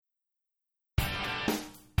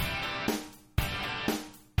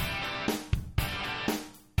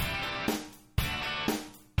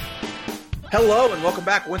Hello, and welcome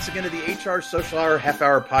back once again to the HR Social Hour Half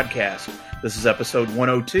Hour Podcast. This is episode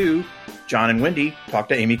 102. Jon and Wendy talk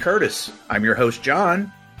to Amy Curtis. I'm your host,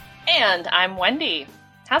 Jon. And I'm Wendy.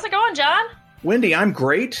 How's it going, Jon? Wendy, I'm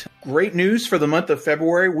great. Great news for the month of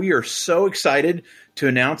February. We are so excited to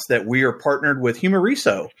announce that we are partnered with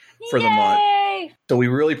Humoriso for the month. So we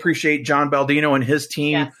really appreciate Jon Baldino and his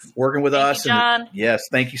team working with us. Thank you, Jon. And yes,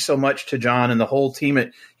 thank you so much to Jon and the whole team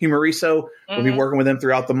at Humoriso. We'll be working with them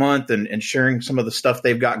throughout the month and sharing some of the stuff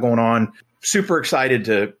they've got going on. Super excited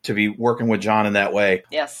to be working with Jon in that way.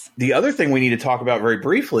 Yes. The other thing we need to talk about very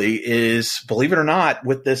briefly is, believe it or not,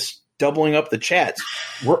 with this doubling up the chats,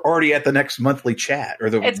 we're already at the next monthly chat.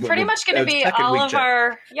 It's pretty much going to be all of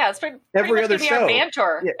our, it's pretty every much other going to be show. our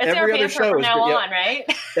banter. Yeah, it's our banter from now on,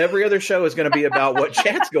 right? Every other show is going to be about what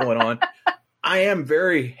chat's going on. I am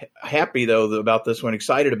very happy, though, about this one,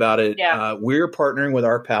 excited about it. Yeah. We're partnering with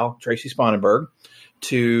our pal, Tracy Sponenberg,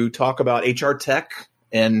 to talk about HR tech.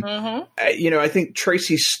 And, I think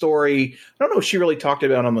Tracy's story, I don't know if she really talked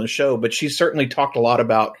about it on the show, but she certainly talked a lot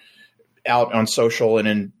about out on social and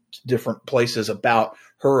in different places about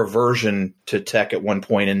her aversion to tech at one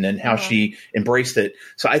point and then how she embraced it.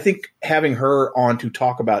 So I think having her on to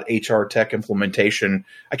talk about HR tech implementation,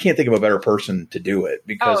 I can't think of a better person to do it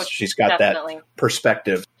because she's got that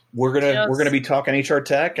perspective. We're gonna be talking HR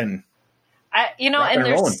tech and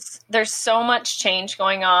there's so much change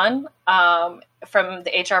going on from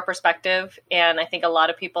the HR perspective, and I think a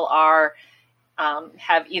lot of people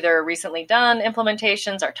have either recently done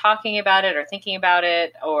implementations, are talking about it, or thinking about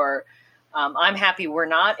it, or I'm happy we're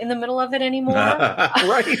not in the middle of it anymore.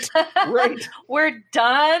 Right. We're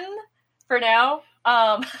done for now.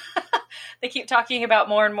 They keep talking about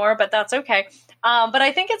more and more, but that's okay. But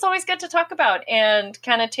I think it's always good to talk about and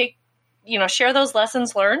kind of share those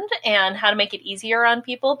lessons learned and how to make it easier on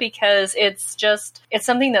people, because it's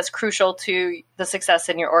something that's crucial to the success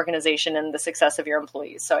in your organization and the success of your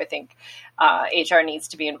employees. So I think HR needs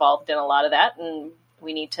to be involved in a lot of that, and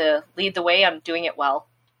we need to lead the way on doing it well.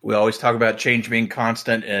 We always talk about change being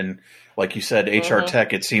constant. And like you said, HR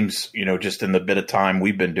tech, it seems, just in the bit of time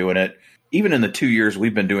we've been doing it, even in the 2 years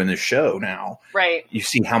we've been doing this show now, right? You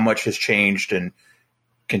see how much has changed and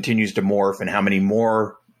continues to morph, and how many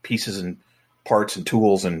more pieces and parts and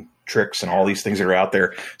tools and tricks and all these things that are out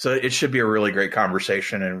there. So it should be a really great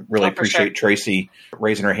conversation, and really appreciate Tracy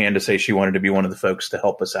raising her hand to say she wanted to be one of the folks to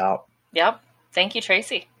help us out. Yep. Thank you,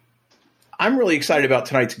 Tracy. I'm really excited about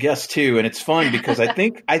tonight's guest too. And it's fun because I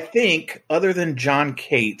think other than John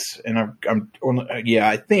Cates, and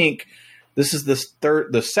I think this is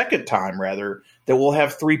the second time rather that we'll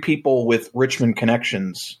have three people with Richmond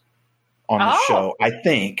connections on the show. I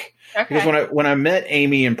think. Okay. Because when I met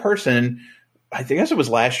Amy in person, I guess it was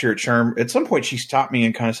last year at SHRM, at some point she stopped me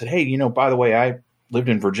and kind of said, "Hey, by the way, I lived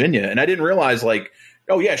in Virginia." And I didn't realize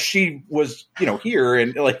she was, here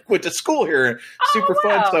and went to school here. Super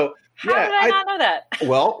fun. So how did I not know that?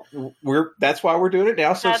 Well, that's why we're doing it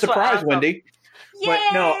now. So that's surprise, Wendy. Yay, but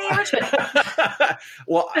no.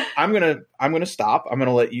 Well, I'm gonna stop. I'm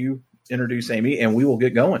gonna let you introduce Amy, and we will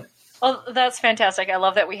get going. Well, that's fantastic. I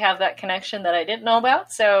love that we have that connection that I didn't know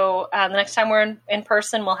about. So the next time we're in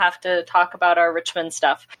person, we'll have to talk about our Richmond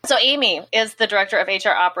stuff. So Amy is the Director of HR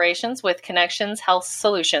Operations with Connections Health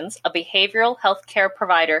Solutions, a behavioral health care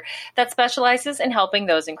provider that specializes in helping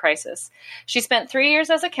those in crisis. She spent 3 years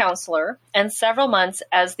as a counselor and several months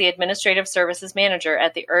as the Administrative Services Manager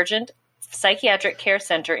at the Urgent Psychiatric Care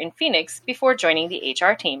Center in Phoenix before joining the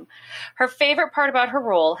HR team. Her favorite part about her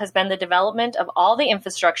role has been the development of all the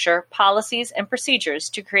infrastructure, policies, and procedures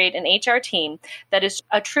to create an HR team that is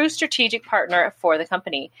a true strategic partner for the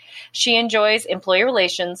company. She enjoys employee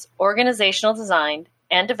relations, organizational design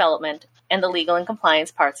and development, and the legal and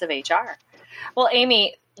compliance parts of HR. Well,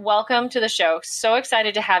 Amy, welcome to the show. So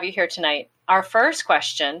excited to have you here tonight. Our first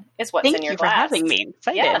question is what's in your glass? Thank you for having me.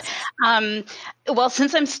 Excited. Yes. Well,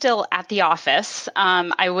 since I'm still at the office,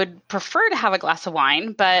 I would prefer to have a glass of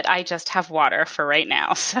wine, but I just have water for right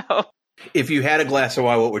now. So, if you had a glass of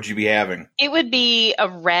wine, what would you be having? It would be a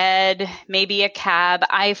red, maybe a cab.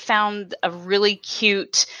 I found a really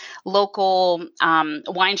cute local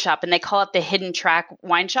wine shop, and they call it the Hidden Track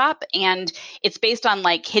Wine Shop, and it's based on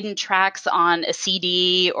hidden tracks on a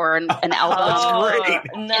CD or an album. That's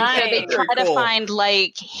great. Nice. And so they try to find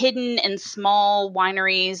hidden and small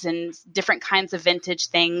wineries and different kinds of vintage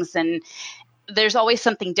things, and there's always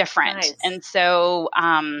something different. Nice. And so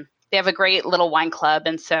they have a great little wine club,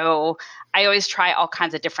 and so I always try all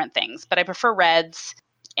kinds of different things, but I prefer reds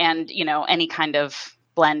and, any kind of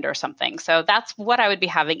blend or something. So that's what I would be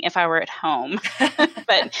having if I were at home,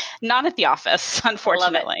 but not at the office,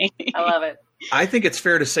 unfortunately. I love it. I think it's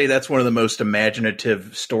fair to say that's one of the most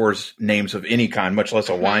imaginative stores names of any kind, much less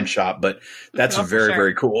a wine shop. But that's very,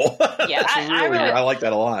 very cool. Yeah, I like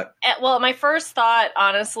that a lot. Well, my first thought,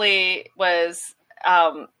 honestly, was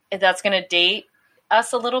that's going to date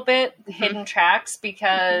us a little bit, hidden tracks,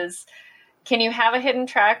 because can you have a hidden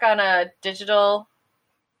track on a digital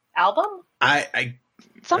album?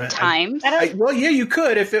 Sometimes. Well, yeah, you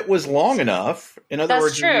could if it was long enough. In other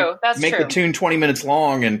words, true. Make the tune 20 minutes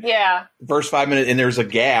long and first 5 minutes, and there's a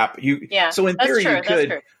gap. So in theory, you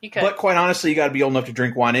could. But quite honestly, you got to be old enough to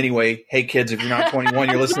drink wine anyway. Hey, kids, if you're not 21,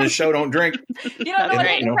 you're listening to the show, don't drink. You don't know what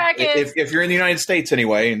hidden track is. If you're in the United States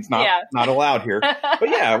anyway, and it's not allowed here.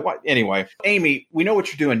 But anyway, Amy, we know what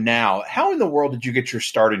you're doing now. How in the world did you get your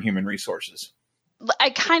start in human resources?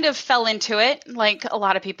 I kind of fell into it like a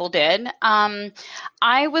lot of people did.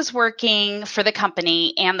 I was working for the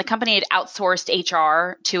company, and the company had outsourced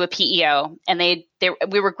HR to a PEO, and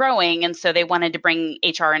we were growing, and so they wanted to bring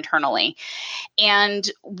HR internally. And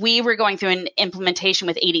we were going through an implementation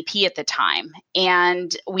with ADP at the time,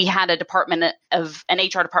 and we had an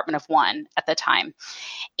HR department of one at the time.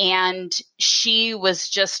 And she was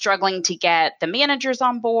just struggling to get the managers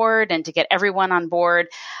on board and to get everyone on board,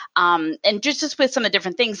 and just with some of the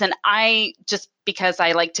different things. And I just, because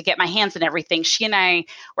I like to get my hands in everything, she and I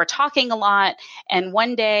were talking a lot. And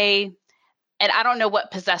one day, and I don't know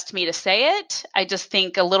what possessed me to say it, I just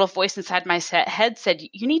think a little voice inside my head said,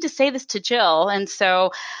 you need to say this to Jill. And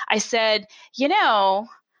so I said,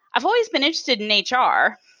 I've always been interested in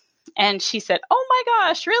HR. And she said, oh my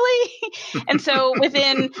gosh, really? And so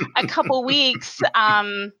within a couple weeks,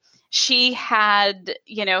 she had,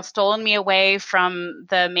 stolen me away from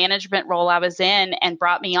the management role I was in and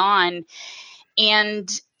brought me on. And,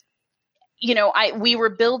 we were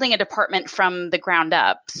building a department from the ground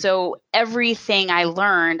up. So everything I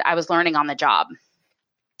learned, I was learning on the job.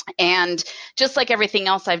 And just like everything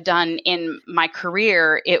else I've done in my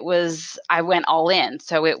career, I went all in.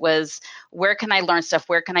 So it was, where can I learn stuff?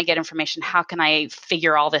 Where can I get information? How can I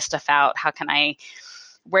figure all this stuff out?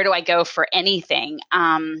 Where do I go for anything?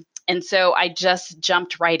 And so I just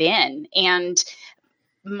jumped right in. And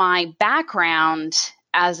my background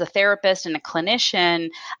as a therapist and a clinician,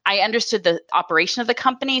 I understood the operation of the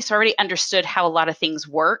company. So I already understood how a lot of things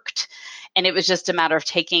worked. And it was just a matter of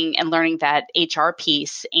taking and learning that HR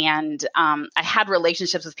piece. And I had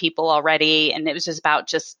relationships with people already, and it was just about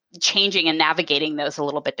just changing and navigating those a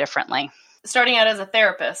little bit differently. Starting out as a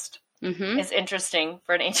therapist is interesting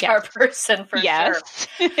for an HR person, for sure.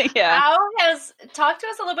 Yeah. Talk to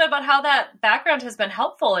us a little bit about how that background has been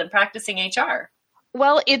helpful in practicing HR.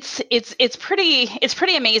 Well, it's pretty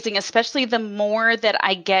amazing, especially the more that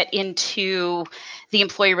I get into the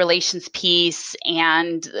employee relations piece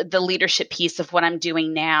and the leadership piece of what I'm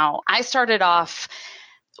doing now. I started off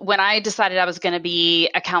when I decided I was going to be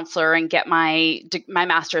a counselor and get my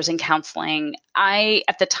master's in counseling.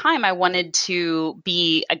 At the time, I wanted to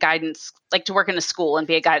be to work in a school and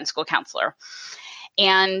be a guidance school counselor.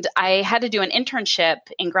 And I had to do an internship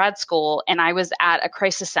in grad school, and I was at a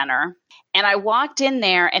crisis center. And I walked in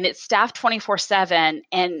there, and it's staffed 24/7.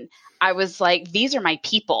 And I was like, these are my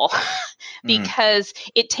people, because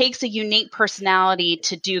it takes a unique personality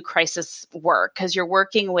to do crisis work, because you're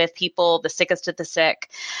working with people, the sickest of the sick.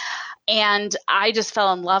 And I just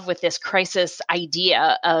fell in love with this crisis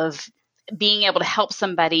idea of being able to help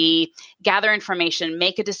somebody gather information,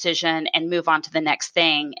 make a decision, and move on to the next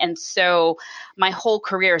thing. And so my whole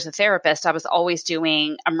career as a therapist, I was always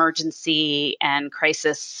doing emergency and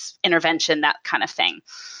crisis intervention, that kind of thing.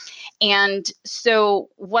 And so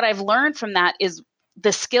what I've learned from that is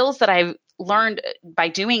the skills that I've learned by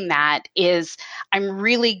doing that is I'm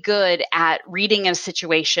really good at reading a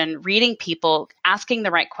situation, reading people, asking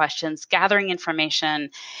the right questions, gathering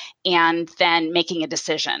information, and then making a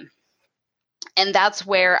decision. And that's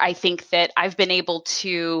where I think that I've been able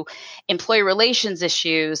to employee relations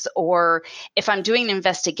issues, or if I'm doing an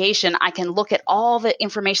investigation, I can look at all the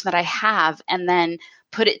information that I have and then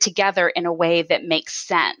put it together in a way that makes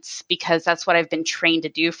sense, because that's what I've been trained to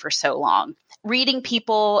do for so long. Reading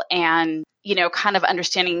people and, kind of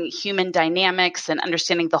understanding human dynamics and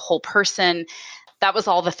understanding the whole person, that was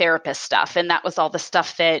all the therapist stuff. And that was all the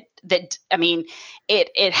stuff that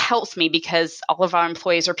it helps me, because all of our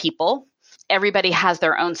employees are people. Everybody has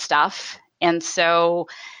their own stuff. And so,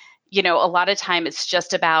 a lot of time it's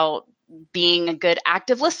just about being a good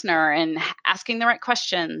active listener and asking the right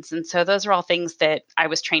questions. And so those are all things that I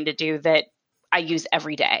was trained to do that I use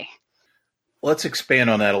every day. Let's expand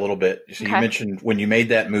on that a little bit. So you mentioned when you made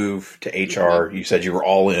that move to HR, you said you were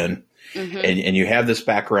all in, and you have this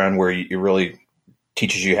background where you really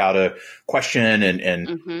teaches you how to question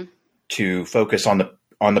and to focus on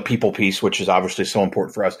the people piece, which is obviously so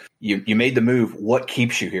important for us. You made the move. What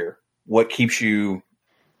keeps you here? What keeps you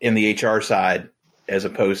in the HR side as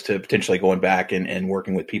opposed to potentially going back and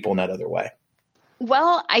working with people in that other way?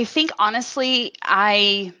 Well, I think honestly,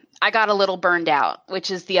 I got a little burned out,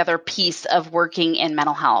 which is the other piece of working in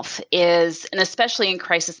mental health and especially in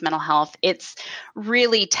crisis mental health, it's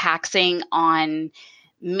really taxing on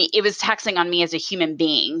me. It was taxing on me as a human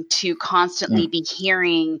being to constantly be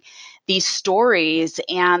hearing these stories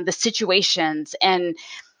and the situations. And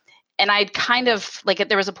I'd kind of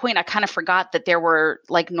there was a point I kind of forgot that there were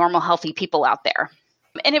normal, healthy people out there.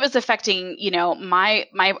 And it was affecting,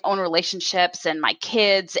 my own relationships and my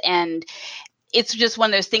kids. And it's just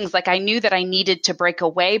one of those things, I knew that I needed to break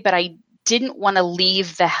away, but I didn't want to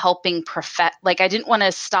leave the helping I didn't want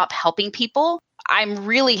to stop helping people. I'm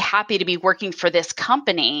really happy to be working for this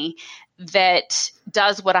company that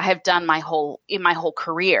does what I have done in my whole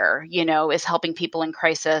career, is helping people in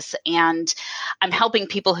crisis. And I'm helping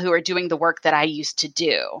people who are doing the work that I used to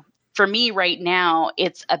do. For me right now,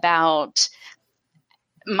 it's about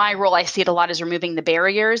my role. I see it a lot as removing the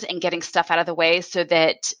barriers and getting stuff out of the way so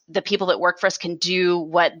that the people that work for us can do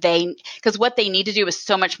because what they need to do is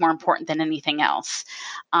so much more important than anything else.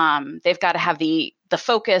 They've got to have the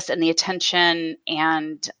focus and the attention,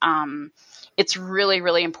 and it's really,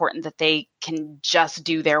 really important that they can just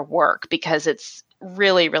do their work because it's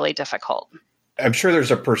really, really difficult. I'm sure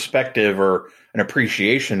there's a perspective or an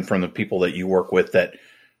appreciation from the people that you work with that,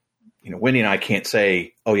 Wendy and I can't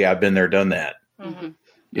say, oh yeah, I've been there, done that. Mm-hmm.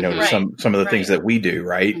 Right. some of the things that we do,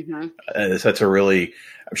 right? Mm-hmm. That's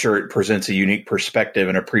I'm sure it presents a unique perspective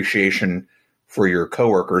and appreciation for your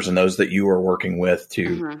coworkers and those that you are working with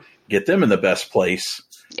to get them in the best place.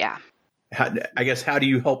 Yeah. I guess, how do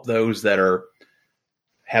you help those that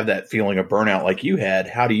have that feeling of burnout like you had?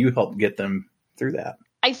 How do you help get them through that?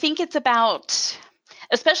 I think it's about,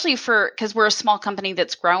 especially because we're a small company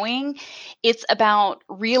that's growing, it's about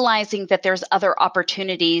realizing that there's other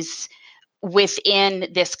opportunities within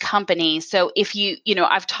this company. So if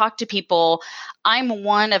I've talked to people, I'm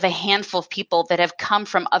one of a handful of people that have come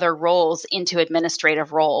from other roles into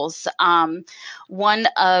administrative roles. One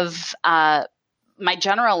of my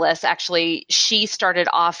generalists, actually, she started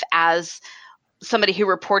off as somebody who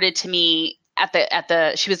reported to me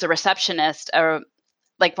she was a receptionist, or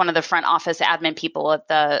one of the front office admin people at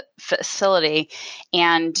the facility.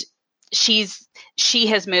 And she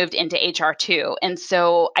has moved into HR too. And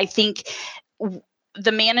so I think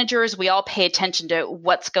the managers, we all pay attention to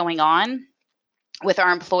what's going on with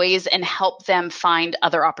our employees and help them find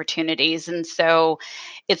other opportunities. And so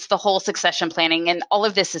it's the whole succession planning, and all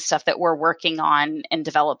of this is stuff that we're working on and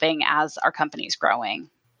developing as our company's growing.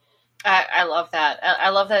 I love that. I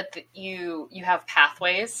love that you have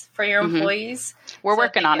pathways for your employees. We're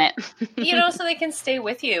working on it. So they can stay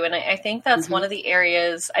with you. And I think that's one of the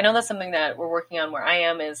areas, I know that's something that we're working on where I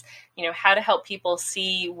am is, how to help people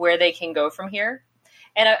see where they can go from here.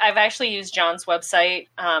 And I've actually used Jon's website,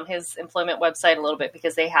 his employment website a little bit,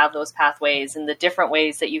 because they have those pathways and the different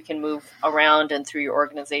ways that you can move around and through your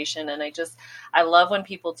organization. And I love when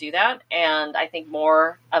people do that. And I think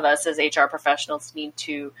more of us as HR professionals need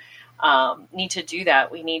to do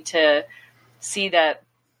that. We need to see that.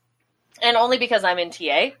 And only because I'm in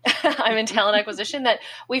TA, I'm in talent acquisition, that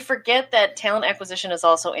we forget that talent acquisition is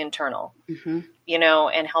also internal,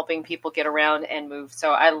 and helping people get around and move.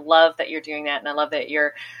 So I love that you're doing that. And I love that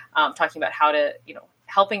you're talking about how to,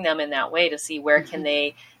 helping them in that way to see where can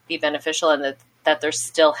they be beneficial and that they're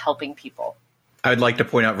still helping people. I'd like to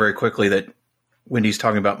point out very quickly that Wendy's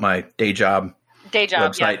talking about my day job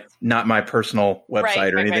website, not my personal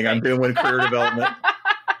website or anything I'm doing with career development.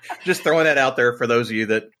 Just throwing that out there for those of you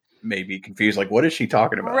that may be confused, what is she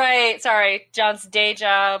talking about? Right. Sorry. Jon's day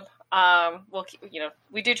job.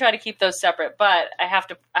 We do try to keep those separate, but I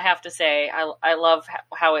have to say, I love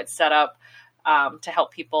how it's set up, to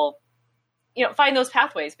help people, find those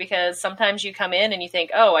pathways, because sometimes you come in and you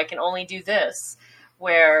think, oh, I can only do this,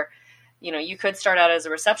 where, you could start out as a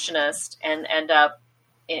receptionist and end up,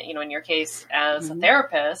 in your case as a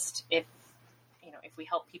therapist, if we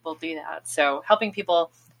help people do that. So helping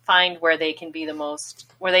people find where they can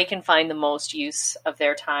find the most use of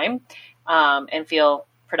their time, and feel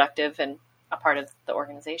productive and a part of the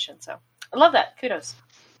organization. So I love that. Kudos.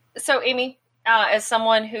 So Amy, as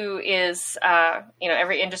someone who is,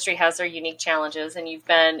 every industry has their unique challenges, and you've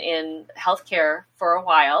been in healthcare for a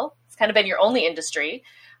while. It's kind of been your only industry,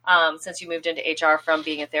 since you moved into HR from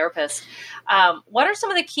being a therapist. What are some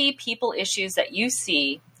of the key people issues that you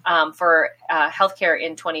see, for healthcare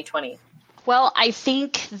in 2020? Well, I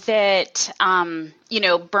think that,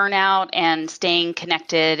 burnout and staying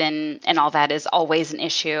connected and all that is always an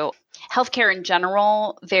issue. Healthcare in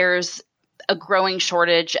general, there's a growing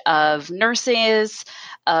shortage of nurses,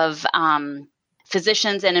 of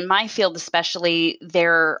physicians, and in my field especially,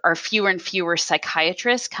 there are fewer and fewer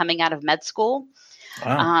psychiatrists coming out of med school.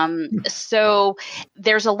 Wow. So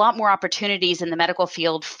there's a lot more opportunities in the medical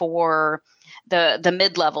field for the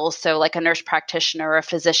mid-levels, so like a nurse practitioner, a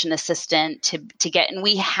physician assistant to get, and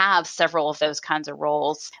we have several of those kinds of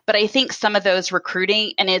roles. But I think some of those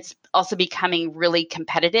recruiting, and it's also becoming really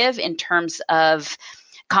competitive in terms of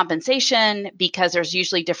compensation, because there's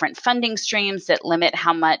usually different funding streams that limit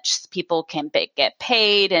how much people can get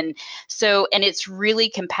paid. And it's really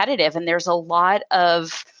competitive, and there's a lot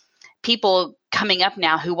of people coming up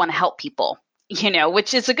now who want to help people,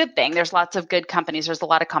 which is a good thing. There's lots of good companies. There's a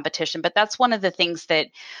lot of competition, but that's one of the things that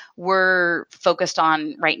we're focused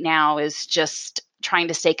on right now, is just trying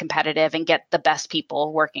to stay competitive and get the best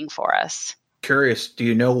people working for us. Curious, do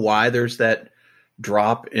you know why there's that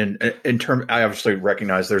drop in terms? I obviously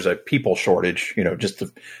recognize there's a people shortage, just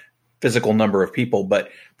the physical number of people, but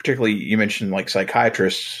particularly you mentioned like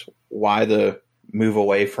psychiatrists. Why the move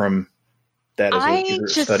away from that as a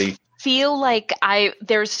study? Feel like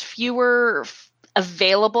there's fewer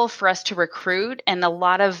available for us to recruit, and a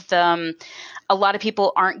lot of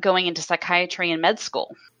people aren't going into psychiatry in med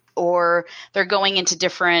school, or they're going into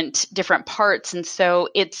different parts, and so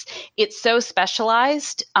it's so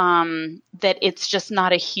specialized that it's just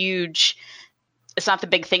not it's not the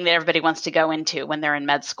big thing that everybody wants to go into when they're in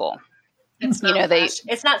med school. It's not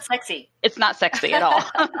it's not sexy. It's not sexy at all.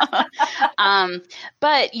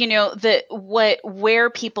 But where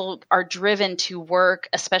people are driven to work,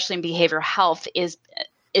 especially in behavioral health, is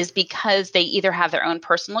because they either have their own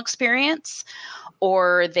personal experience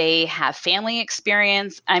or they have family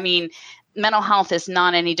experience. I mean, mental health is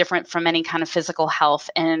not any different from any kind of physical health,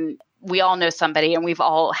 and we all know somebody, and we've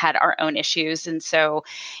all had our own issues. And so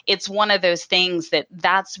it's one of those things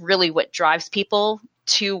that's really what drives people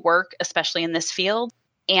to work, especially in this field.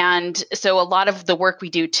 And so a lot of the work we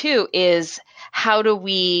do too is how do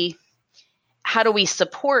we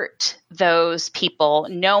support those people,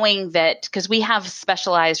 knowing that, because we have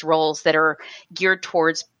specialized roles that are geared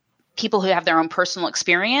towards people who have their own personal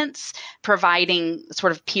experience, providing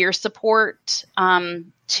sort of peer support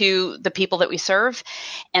to the people that we serve.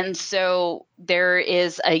 And so there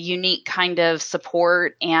is a unique kind of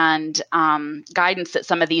support and guidance that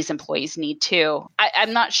some of these employees need too.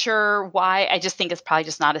 I'm not sure why. I just think it's probably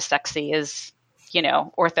just not as sexy as,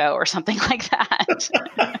 ortho or something like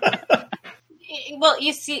that. Well,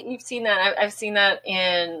 you've seen that. I've seen that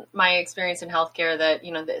in my experience in healthcare, that,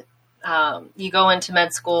 you go into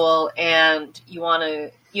med school and you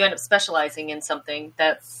end up specializing in something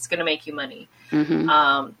that's going to make you money.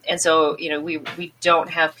 Mm-hmm. And so, we don't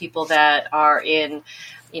have people that are in,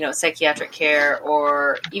 psychiatric care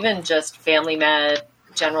or even just family med,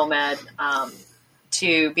 general med,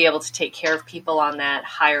 to be able to take care of people on that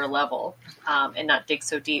higher level, and not dig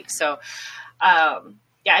so deep. So,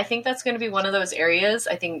 I think that's going to be one of those areas.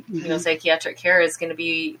 I think, psychiatric care is going to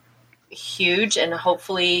be huge, and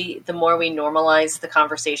hopefully the more we normalize the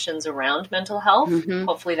conversations around mental health,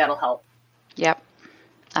 hopefully that'll help. Yep,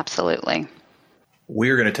 absolutely.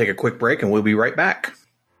 We're going to take a quick break and we'll be right back.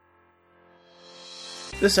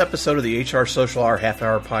 This episode of the HR Social Hour Half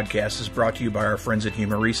Hour Podcast is brought to you by our friends at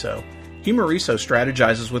Humoriso. Humoriso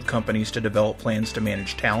strategizes with companies to develop plans to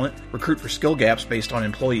manage talent, recruit for skill gaps based on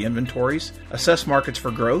employee inventories, assess markets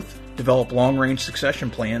for growth, develop long-range succession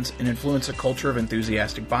plans, and influence a culture of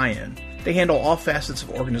enthusiastic buy-in. They handle all facets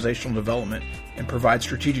of organizational development and provide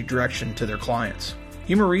strategic direction to their clients.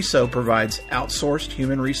 Humoriso provides outsourced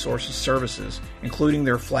human resources services, including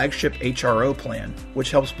their flagship HRO plan,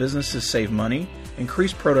 which helps businesses save money,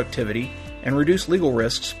 increase productivity, and reduce legal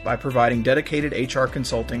risks by providing dedicated HR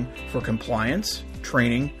consulting for compliance,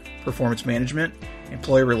 training, performance management,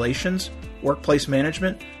 employee relations, workplace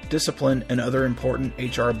management, discipline, and other important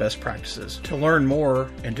HR best practices. To learn more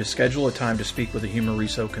and to schedule a time to speak with a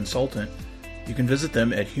Humoriso consultant, you can visit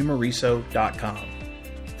them at humoriso.com.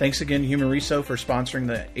 Thanks again, Humoriso, for sponsoring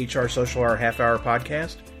the HR Social Hour Half Hour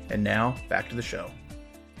Podcast. And now, back to the show.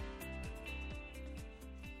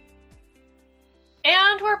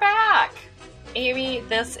 And we're back. Amy,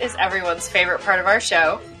 this is everyone's favorite part of our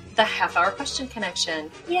show, the Half Hour Question Connection.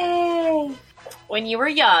 Yay! When you were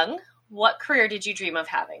young, what career did you dream of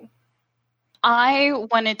having? I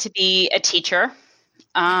wanted to be a teacher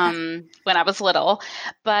when I was little,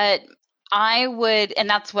 but I would, and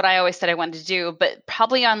that's what I always said I wanted to do, but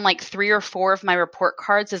probably on like 3 or 4 of my report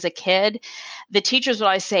cards as a kid, the teachers would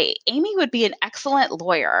always say, Amy would be an excellent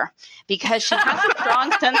lawyer because she has a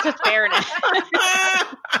strong sense of fairness.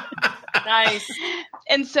 Nice.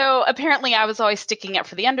 And so apparently I was always sticking up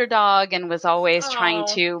for the underdog and was always trying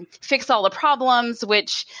to fix all the problems,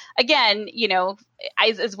 which again,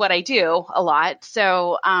 is what I do a lot.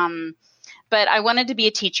 So, but I wanted to be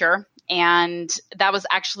a teacher. And that was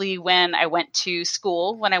actually when I went to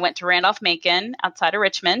school, when I went to Randolph-Macon outside of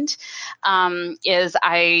Richmond, is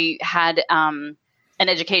I had an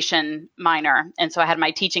education minor. And so I had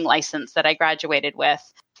my teaching license that I graduated with.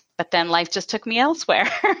 But then life just took me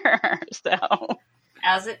elsewhere. So,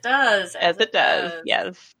 as it does. As it does,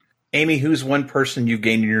 yes. Amy, who's one person you've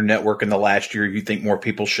gained in your network in the last year you think more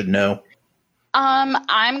people should know?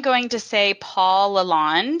 I'm going to say Paul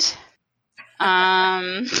Lalonde.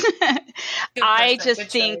 I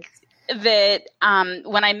just think that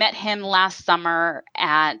when I met him last summer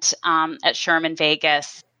at Sherman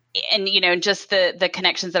Vegas, and just the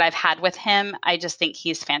connections that I've had with him, I just think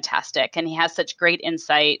he's fantastic, and he has such great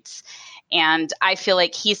insights. And I feel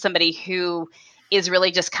like he's somebody who is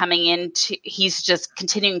really just coming into. He's just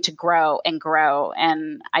continuing to grow and grow,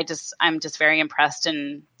 and I'm just very impressed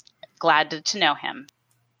and glad to know him.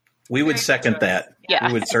 We would second that. Yeah,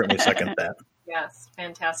 we would certainly second that. Yes,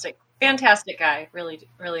 fantastic guy. Really,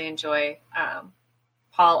 really enjoy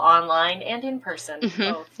Paul online and in person.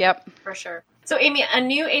 Mm-hmm. Both, yep, for sure. So, Amy, a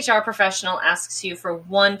new HR professional asks you for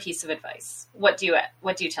one piece of advice. What do you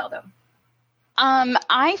tell them?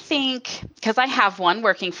 I think, because I have one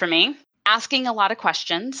working for me, asking a lot of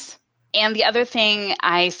questions. And the other thing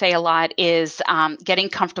I say a lot is getting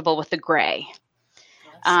comfortable with the gray.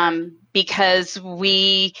 Because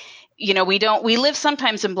we live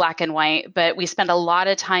sometimes in black and white, but we spend a lot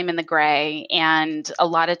of time in the gray and a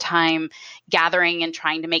lot of time gathering and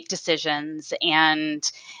trying to make decisions. And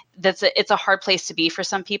it's a hard place to be for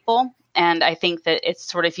some people. And I think that it's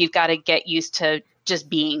sort of, you've got to get used to just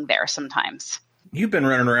being there sometimes. You've been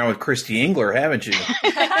running around with Christy Engler, haven't you?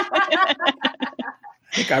 I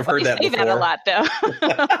think I've heard that before. That a lot, though.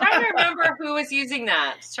 I'm trying to remember who was using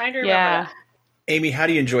that. Trying to remember that. Amy, how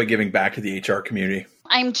do you enjoy giving back to the HR community?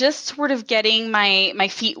 I'm just sort of getting my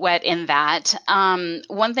feet wet in that.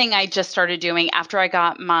 One thing I just started doing after I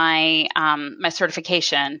got my my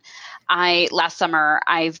certification, last summer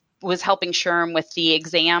I was helping SHRM with the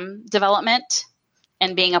exam development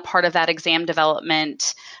and being a part of that exam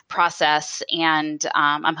development process. And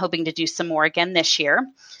I'm hoping to do some more again this year.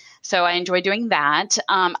 So I enjoy doing that.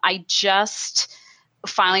 I just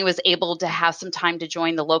finally was able to have some time to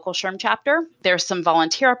join the local SHRM chapter. There's some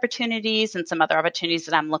volunteer opportunities and some other opportunities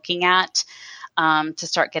that I'm looking at to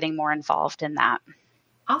start getting more involved in that.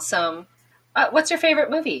 Awesome. What's your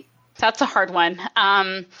favorite movie? That's a hard one.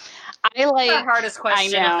 That's the hardest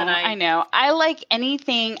question of the night. I know. I like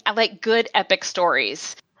anything. I like good epic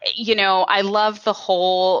stories. I love the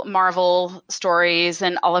whole Marvel stories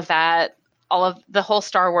and all of that, all of the whole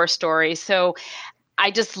Star Wars story. So I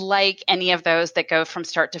just like any of those that go from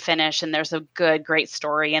start to finish, and there's a great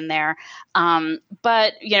story in there.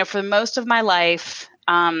 But, for most of my life,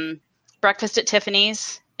 Breakfast at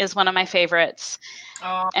Tiffany's is one of my favorites.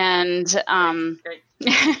 Oh, and great.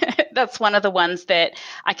 That's one of the ones that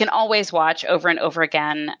I can always watch over and over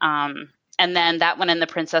again. And then that one and The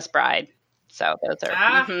Princess Bride. So those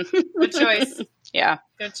are good choice. Yeah.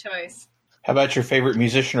 Good choice. How about your favorite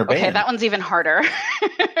musician or band? Okay, that one's even harder.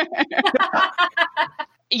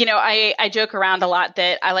 I joke around a lot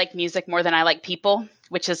that I like music more than I like people,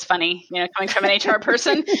 which is funny, coming from an HR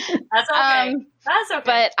person. That's okay. That's okay.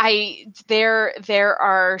 But there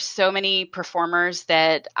are so many performers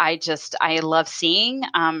that I love seeing.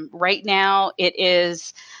 Right now it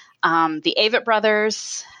is the Avett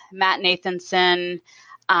Brothers, Matt Nathanson,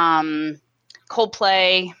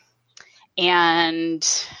 Coldplay,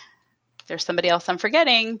 and there's somebody else I'm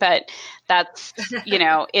forgetting, but that's,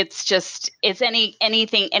 it's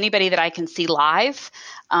anybody that I can see live.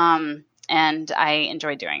 And I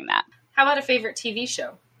enjoy doing that. How about a favorite TV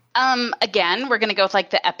show? Again, we're going to go with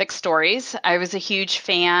the epic stories. I was a huge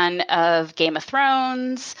fan of Game of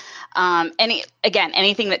Thrones.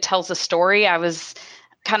 Anything that tells a story. I was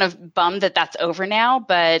kind of bummed that that's over now,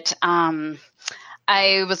 but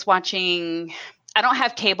I was watching, I don't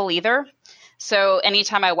have cable either. So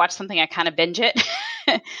anytime I watch something, I kind of binge it.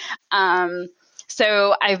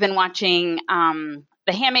 So I've been watching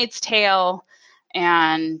The Handmaid's Tale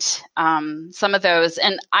and some of those.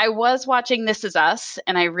 And I was watching This Is Us,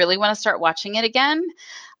 and I really want to start watching it again.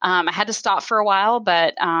 I had to stop for a while,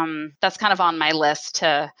 but that's kind of on my list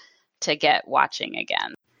to get watching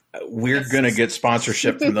again. We're going to get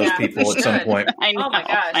sponsorship from those people at some point. I know. Oh my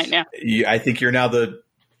gosh. I know. I think you're now the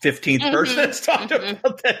 15th person that's talked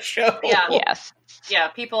about that show. Yeah. Yes. Yeah,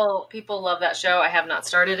 people love that show. I have not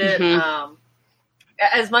started it.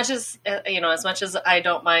 As much as I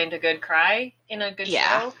don't mind a good cry in a good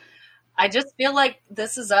show, I just feel like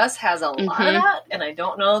This Is Us has a lot of that, and I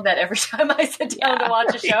don't know that every time I sit down to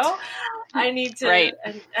watch a show, I need to. Right.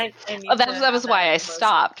 That was why I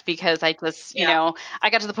stopped, because I just, I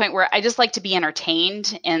got to the point where I just like to be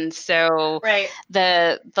entertained, and so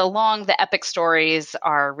the epic stories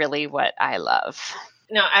are really what I love.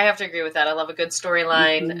 No, I have to agree with that. I love a good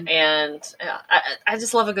storyline, and I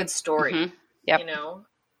just love a good story. Yep.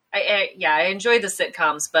 I enjoy the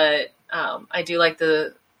sitcoms, but I do like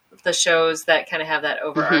the shows that kind of have that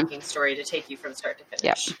overarching story to take you from start to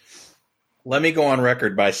finish. Yep. Let me go on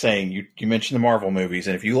record by saying you mentioned the Marvel movies,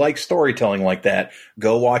 and if you like storytelling like that,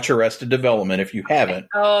 go watch Arrested Development if you haven't.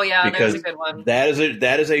 Oh yeah, because that's a good one.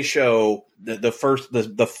 That is a show.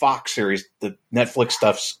 The Fox series, the Netflix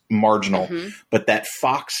stuff's marginal, but that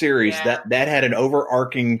Fox series that had an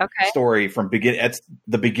overarching story from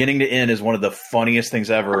the beginning to end is one of the funniest things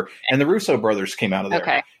ever. And the Russo brothers came out of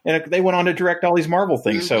there, and they went on to direct all these Marvel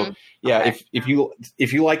things. So if you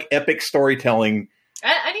like epic storytelling.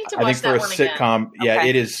 I need to watch that one again. I think for a sitcom,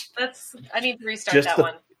 it is. I need to restart that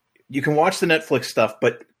one. You can watch the Netflix stuff,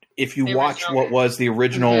 but if you watch what was the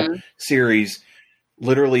original series,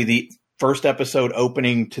 literally the first episode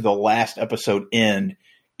opening to the last episode end,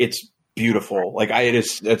 it's beautiful. Like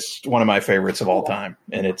it's one of my favorites of all time,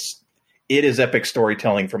 and it is epic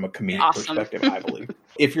storytelling from a comedic perspective, I believe.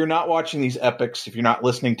 If you're not watching these epics, if you're not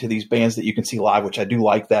listening to these bands that you can see live, which I do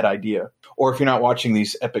like that idea, or if you're not watching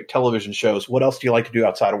these epic television shows, what else do you like to do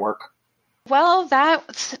outside of work? Well,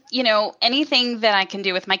 that's, anything that I can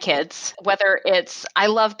do with my kids, whether it's, I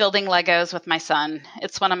love building Legos with my son.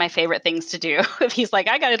 It's one of my favorite things to do. If he's like,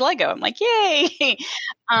 I got a Lego, I'm like, yay.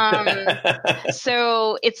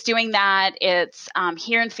 So it's doing that. It's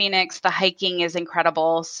here in Phoenix, the hiking is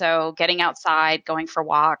incredible. So getting outside, going for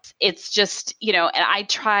walks, it's just, and I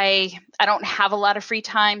don't have a lot of free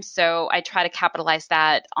time. So I try to capitalize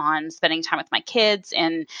that on spending time with my kids.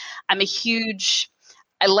 And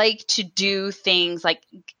I like to do things like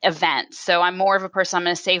events. So I'm more of a person, I'm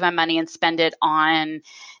going to save my money and spend it on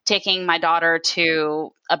taking my daughter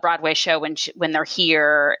to a Broadway show when they're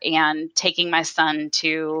here, and taking my son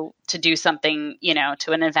to do something,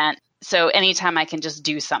 to an event. So anytime I can just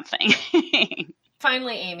do something.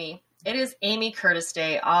 Finally, Amy, it is Amy Curtis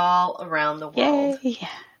Day all around the world. Yay.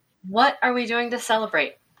 What are we doing to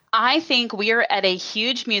celebrate? I think we are at a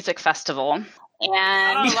huge music festival. And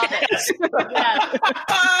I love it. Yes.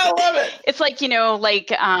 I love it. It's like,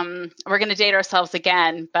 we're going to date ourselves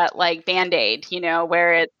again, but like Band-Aid,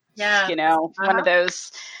 where it's, one of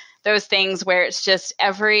those things where it's just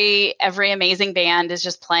every amazing band is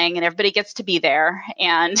just playing and everybody gets to be there.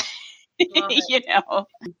 And,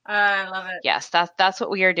 I love it. Yes, that's what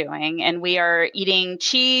we are doing. And we are eating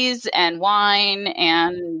cheese and wine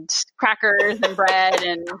and crackers and bread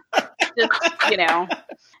and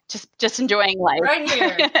just enjoying life. Right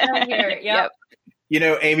here. Yep.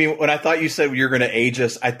 Amy, when I thought you said you're going to age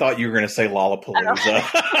us, I thought you were going to say Lollapalooza.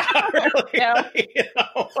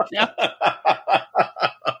 No.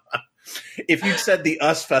 If you'd said the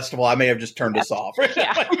Us Festival, I may have just turned us off.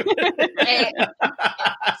 Yeah. Hey,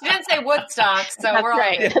 she didn't say Woodstock, so That's we're all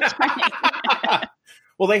right. good. That's right.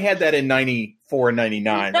 Well, they had that in 94 and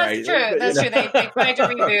 99, right? That's true. They tried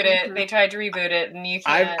to reboot it. And you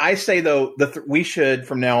can't. I say, though, we should,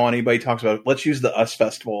 from now on, anybody talks about it, let's use the Us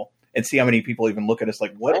Festival and see how many people even look at us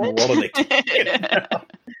like, what in the world are they talking about?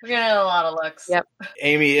 We're going to have a lot of looks. Yep.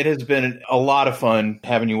 Amy, it has been a lot of fun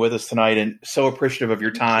having you with us tonight, and so appreciative of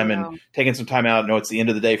your time and taking some time out. I know it's the end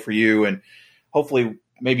of the day for you, and hopefully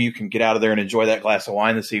maybe you can get out of there and enjoy that glass of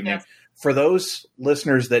wine this evening. Yes. For those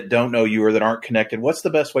listeners that don't know you or that aren't connected, what's the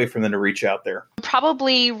best way for them to reach out there?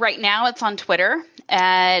 Probably right now it's on Twitter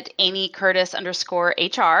at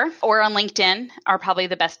AmyCurtis_HR, or on LinkedIn are probably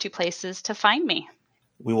the best two places to find me.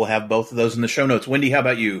 We will have both of those in the show notes. Wendy, how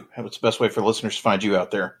about you? What's the best way for listeners to find you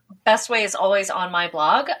out there? Best way is always on my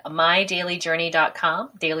blog,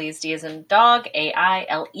 mydailyjourney.com. Daily is D as in dog,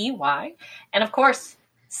 AILEY. And of course,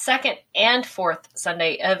 second and fourth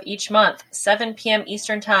Sunday of each month, 7 p.m.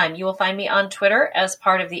 Eastern Time. You will find me on Twitter as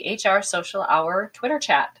part of the HR Social Hour Twitter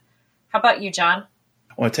chat. How about you, John?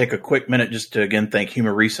 I want to take a quick minute just to, again, thank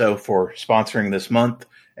Humoriso for sponsoring this month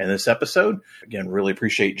and this episode. Again, really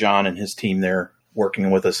appreciate John and his team there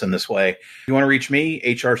working with us in this way. If you want to reach me,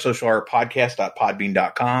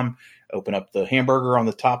 hrsocialhourpodcast.podbean.com. Open up the hamburger on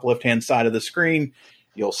the top left-hand side of the screen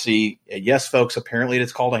you'll see, yes, folks, apparently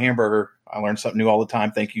it's called a hamburger. I learn something new all the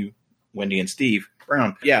time. Thank you, Wendy and Steve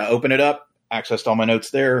Brown. Yeah, open it up. Access to all my notes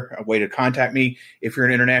there. A way to contact me. If you're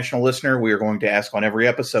an international listener, we are going to ask on every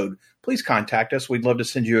episode, please contact us. We'd love to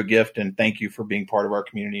send you a gift, and thank you for being part of our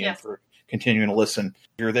community and for continuing to listen. If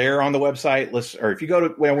you're there on the website, listen, or if you go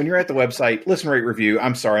to, when you're at the website, listen, rate, review.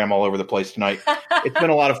 I'm sorry, I'm all over the place tonight. It's been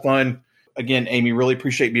a lot of fun. Again, Amy, really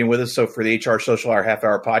appreciate being with us. So for the HR Social Hour Half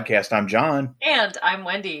Hour Podcast, I'm Jon. And I'm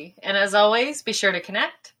Wendy. And as always, be sure to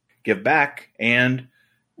connect, give back, and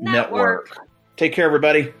network. Take care,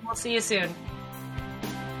 everybody. We'll see you soon.